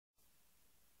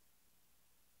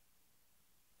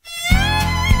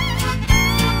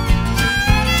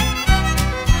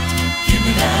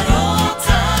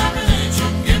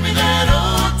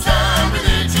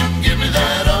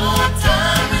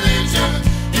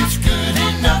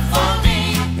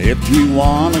If you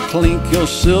wanna clink your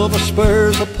silver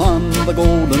spurs upon the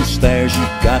golden stairs,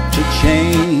 you've got to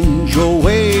change your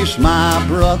ways, my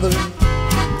brother.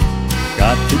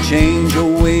 Got to change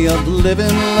your way of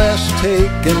living, less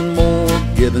taking, more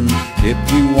giving. If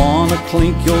you wanna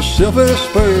clink your silver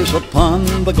spurs upon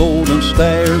the golden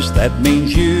stairs, that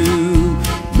means you,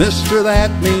 mister, that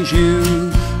means you,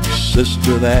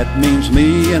 sister, that means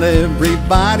me, and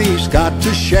everybody's got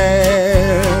to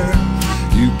share.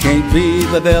 You can't be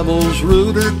the devil's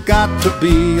rooter, got to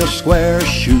be a square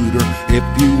shooter if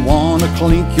you wanna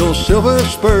clink your silver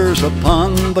spurs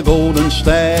upon the golden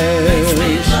stairs.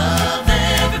 Makes me love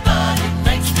everybody,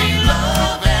 makes me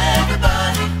love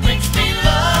everybody, makes me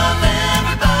love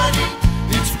everybody.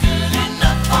 It's good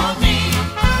enough for me.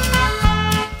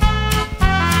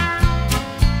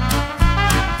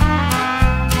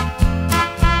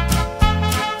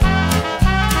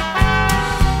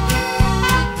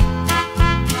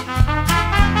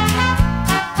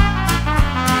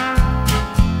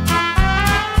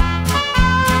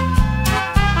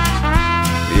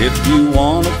 If you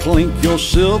wanna clink your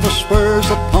silver spurs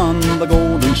upon the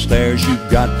golden stairs, you've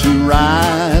got to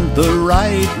ride the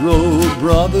right road,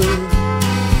 brother.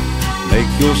 Make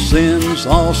your sins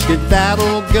all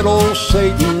skedaddle, get old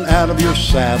Satan out of your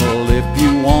saddle. If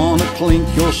you wanna clink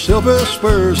your silver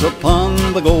spurs upon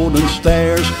the golden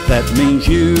stairs, that means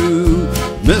you,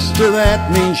 mister,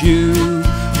 that means you,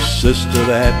 sister,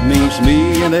 that means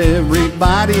me, and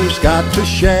everybody's got to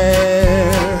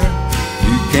share.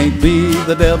 You can't be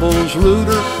the devil's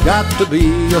rooter, got to be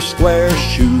a square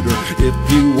shooter if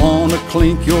you wanna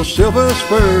clink your silver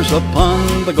spurs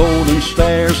upon the golden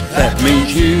stairs. That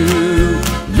means you,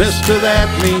 mister, that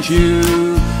means you,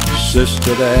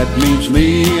 sister, that means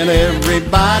me, and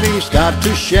everybody's got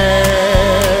to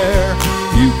share.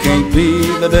 You can't be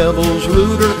the devil's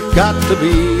rooter, got to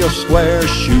be a square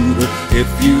shooter if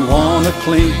you wanna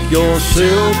clink your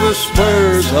silver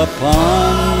spurs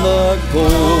upon the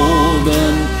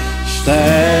golden stairs.